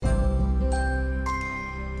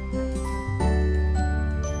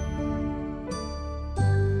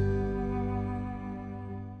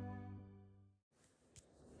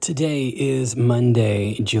Today is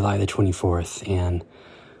Monday, July the 24th, and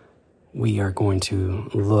we are going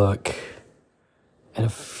to look at a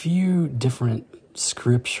few different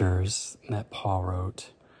scriptures that Paul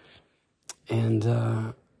wrote. And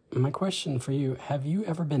my question for you, have you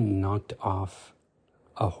ever been knocked off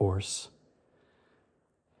a horse?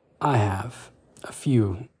 I have, a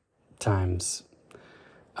few times.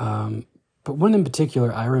 But one in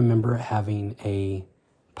particular, I remember having a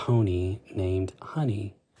pony named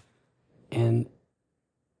Honey. And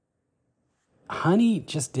Honey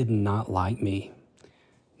just did not like me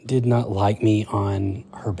on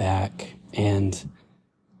her back. And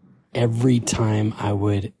every time I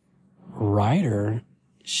would ride her,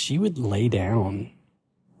 she would just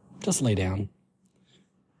lay down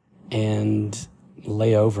and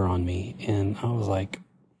lay over on me. And I was like,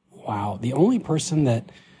 wow, the only person that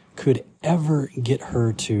could ever get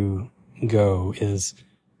her to go is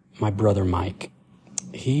my brother Mike.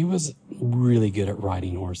 He was really good at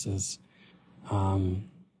riding horses. I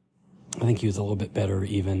think he was a little bit better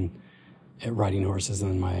even at riding horses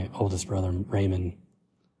than my oldest brother, Raymond.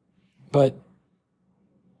 But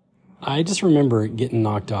I just remember getting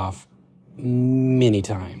knocked off many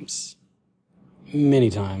times.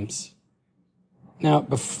 Now,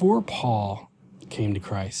 before Paul came to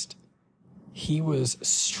Christ, he was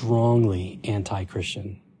strongly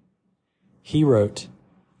anti-Christian. He wrote,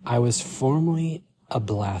 "I was formerly a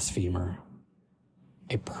blasphemer,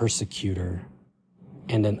 a persecutor,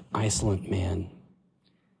 and an insolent man."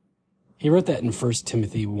 He wrote that in 1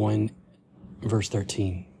 Timothy 1, verse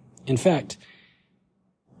 13. In fact,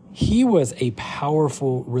 he was a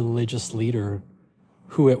powerful religious leader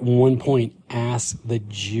who at one point asked the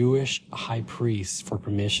Jewish high priest for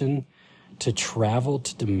permission to travel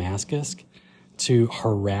to Damascus to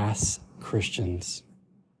harass Christians.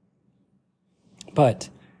 But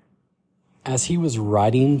as he was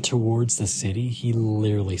riding towards the city, he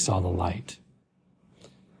literally saw the light.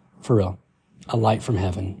 For real, a light from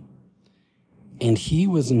heaven. And he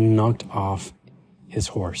was knocked off his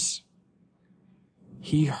horse.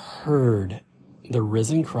 He heard the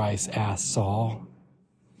risen Christ ask Saul,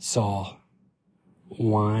 "Saul,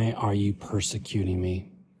 why are you persecuting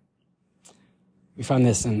me?" We find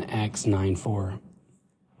this in Acts 9:4.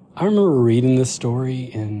 I remember reading this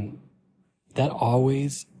story, and that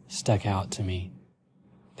always stuck out to me,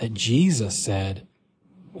 that Jesus said,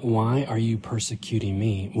 "Why are you persecuting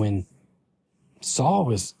me?" when Saul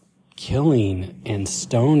was killing and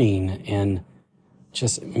stoning and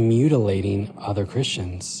just mutilating other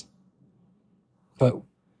Christians. But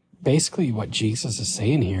basically what Jesus is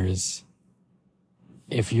saying here is,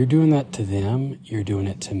 if you're doing that to them, you're doing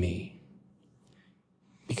it to me.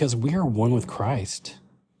 Because we are one with Christ.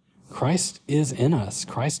 Christ is in us.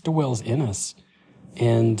 Christ dwells in us.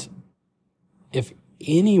 And if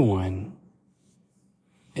anyone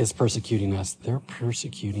is persecuting us, they're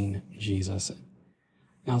persecuting Jesus.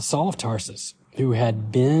 Now, Saul of Tarsus, who had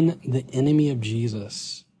been the enemy of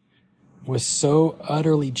Jesus, was so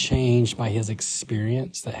utterly changed by his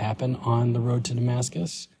experience that happened on the road to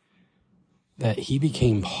Damascus that he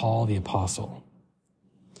became Paul the Apostle.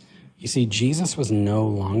 You see, Jesus was no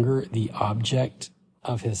longer the object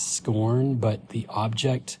of his scorn, but the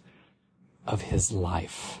object of his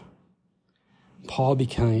life. Paul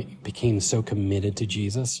became so committed to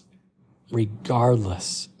Jesus,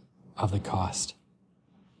 regardless of the cost.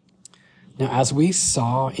 Now, as we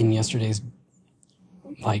saw in yesterday's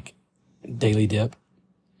daily dip,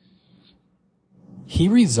 he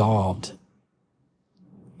resolved,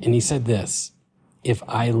 and he said this: if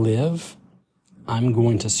I live, I'm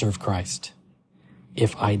going to serve Christ.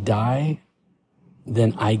 If I die,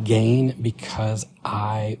 then I gain, because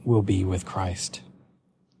I will be with Christ.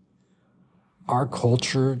 Our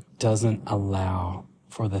culture doesn't allow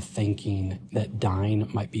for the thinking that dying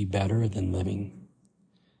might be better than living.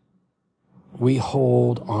 We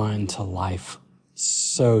hold on to life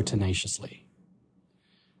so tenaciously.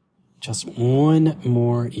 Just one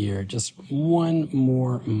more year, just one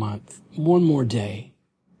more month, one more day,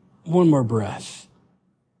 one more breath.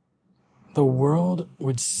 The world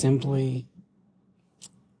simply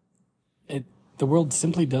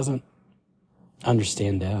doesn't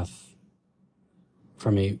understand death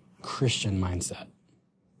from a Christian mindset.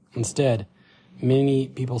 Instead, many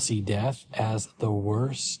people see death as the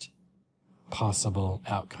worst possible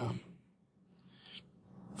outcome.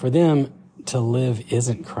 For them, to live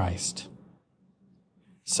isn't Christ.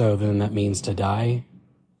 So then that means to die,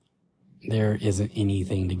 there isn't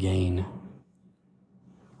anything to gain.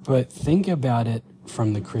 But think about it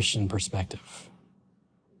from the Christian perspective.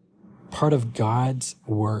 Part of God's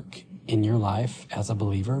work in your life as a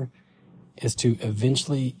believer is to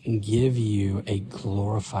eventually give you a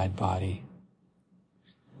glorified body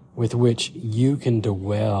with which you can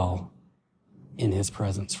dwell in his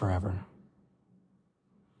presence forever.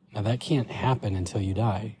 Now that can't happen until you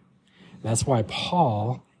die. That's why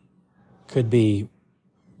Paul could be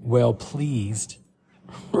well pleased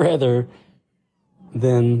rather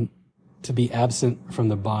than to be absent from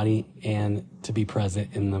the body and to be present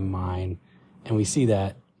in the mind. And we see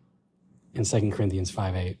that in 2 Corinthians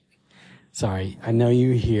 5:8. Sorry, I know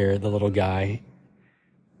you hear the little guy.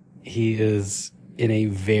 He is in a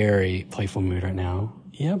very playful mood right now.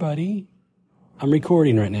 Yeah, buddy. I'm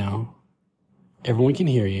recording right now. Everyone can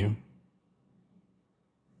hear you.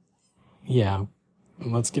 Yeah.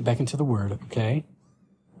 Let's get back into the word, okay?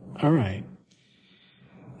 All right.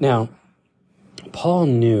 Now, Paul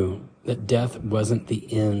knew that death wasn't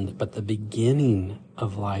the end, but the beginning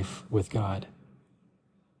of life with God.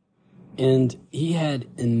 And he had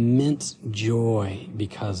immense joy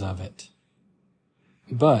because of it.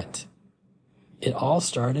 But it all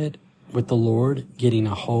started with the Lord getting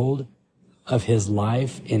a hold of his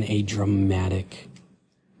life in a dramatic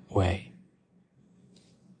way.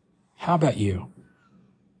 How about you?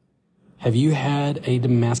 Have you had a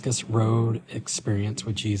Damascus Road experience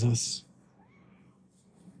with Jesus?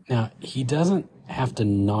 Now, he doesn't have to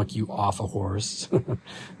knock you off a horse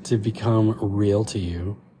to become real to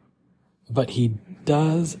you, but he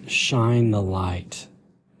does shine the light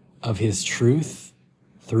of his truth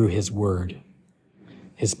through his word,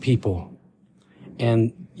 his people,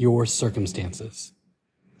 and your circumstances.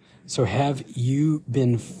 So have you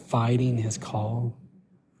been fighting his call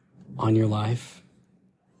on your life?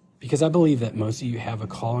 Because I believe that most of you have a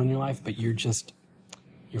call on your life, but you're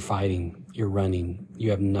fighting, you're running,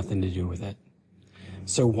 you have nothing to do with it.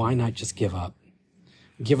 So why not just give up?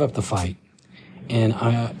 Give up the fight and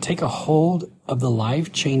take a hold of the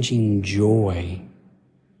life-changing joy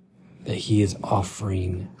that he is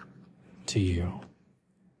offering to you.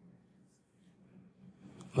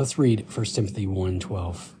 Let's read 1 Timothy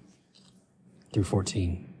 1:12 through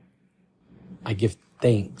 14. I give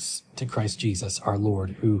thanks to Christ Jesus, our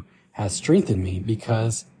Lord, who has strengthened me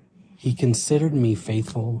because he considered me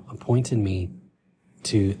faithful, appointed me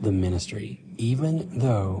to the ministry, even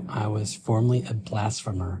though I was formerly a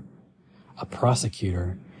blasphemer, a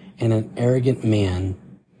persecutor, and an arrogant man.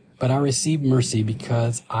 But I received mercy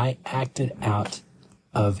because I acted out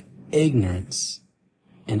of ignorance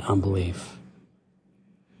and unbelief.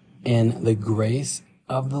 And the grace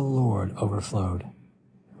of the Lord overflowed,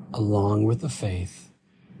 along with the faith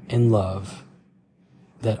and love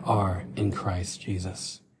that are in Christ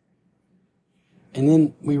Jesus. And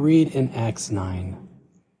then we read in Acts 9,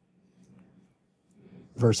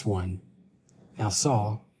 verse 1. Now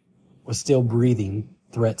Saul was still breathing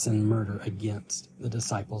threats and murder against the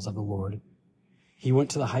disciples of the Lord. He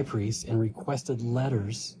went to the high priest and requested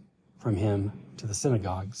letters from him to the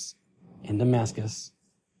synagogues in Damascus,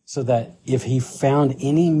 so that if he found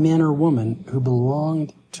any man or woman who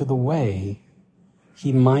belonged to the way,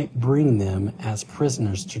 he might bring them as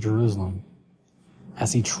prisoners to Jerusalem.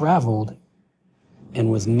 As he traveled and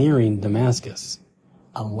was nearing Damascus,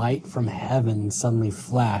 a light from heaven suddenly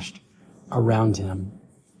flashed around him.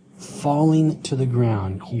 Falling to the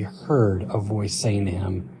ground, he heard a voice saying to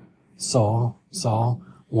him, Saul, Saul,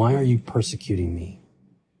 why are you persecuting me?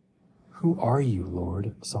 Who are you,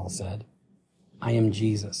 Lord? Saul said. I am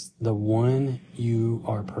Jesus, the one you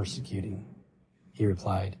are persecuting, he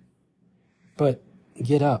replied. But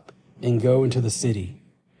get up and go into the city,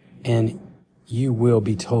 and you will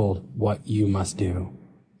be told what you must do.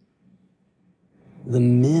 The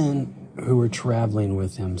men who were traveling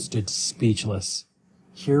with him stood speechless,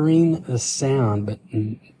 hearing the sound,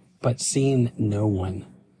 but seeing no one.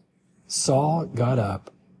 Saul got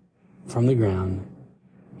up from the ground,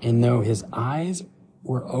 and though his eyes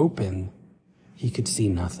were open, he could see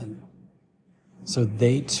nothing. So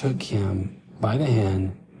they took him by the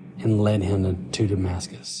hand and led him to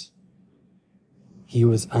Damascus. He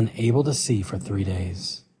was unable to see for 3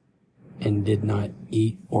 days and did not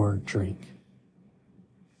eat or drink.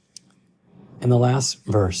 And the last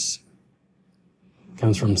verse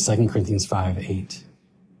comes from 2 Corinthians 5:8.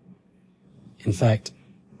 In fact,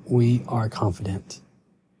 we are confident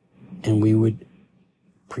and we would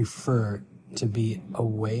prefer to be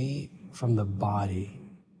away from the body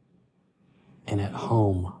and at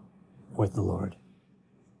home with the Lord.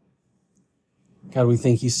 God, we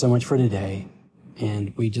thank you so much for today,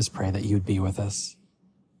 and we just pray that you would be with us.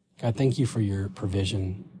 God, thank you for your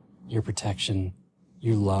provision, your protection,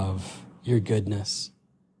 your love, your goodness.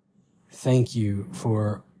 Thank you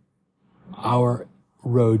for our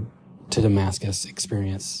road to Damascus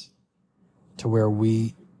experience. to where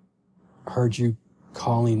we heard you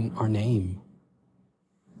calling our name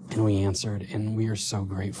and we answered, and we are so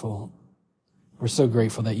grateful. We're so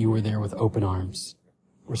grateful that you were there with open arms.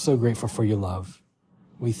 We're so grateful for your love.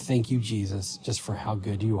 We thank you, Jesus, just for how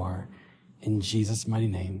good you are. In Jesus' mighty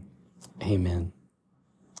name, amen.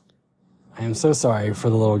 I am so sorry for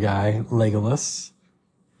the little guy, Legolas.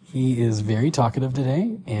 He is very talkative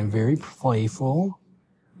today and very playful,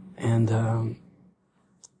 and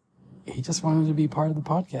he just wanted to be part of the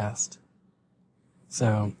podcast.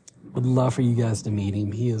 So, would love for you guys to meet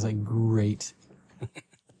him. He is a great,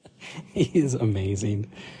 he is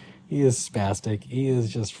amazing. He is spastic. He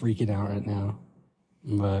is just freaking out right now,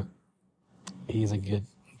 but he's a good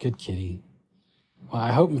kitty. Well,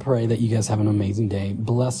 I hope and pray that you guys have an amazing day.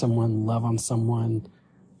 Bless someone, love on someone,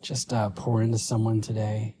 just pour into someone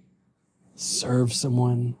today. Serve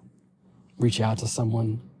someone, reach out to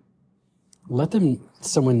someone. Let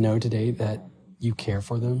someone know today that you care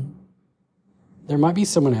for them. There might be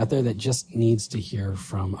someone out there that just needs to hear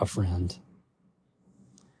from a friend.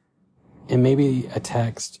 And maybe a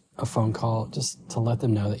text, a phone call, just to let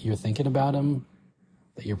them know that you're thinking about them,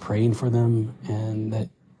 that you're praying for them, and that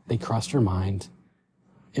they crossed your mind.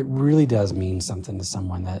 It really does mean something to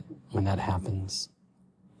someone when that happens.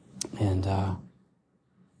 And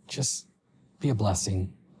just be a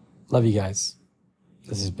blessing. Love you guys.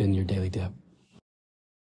 This has been your Daily Dip.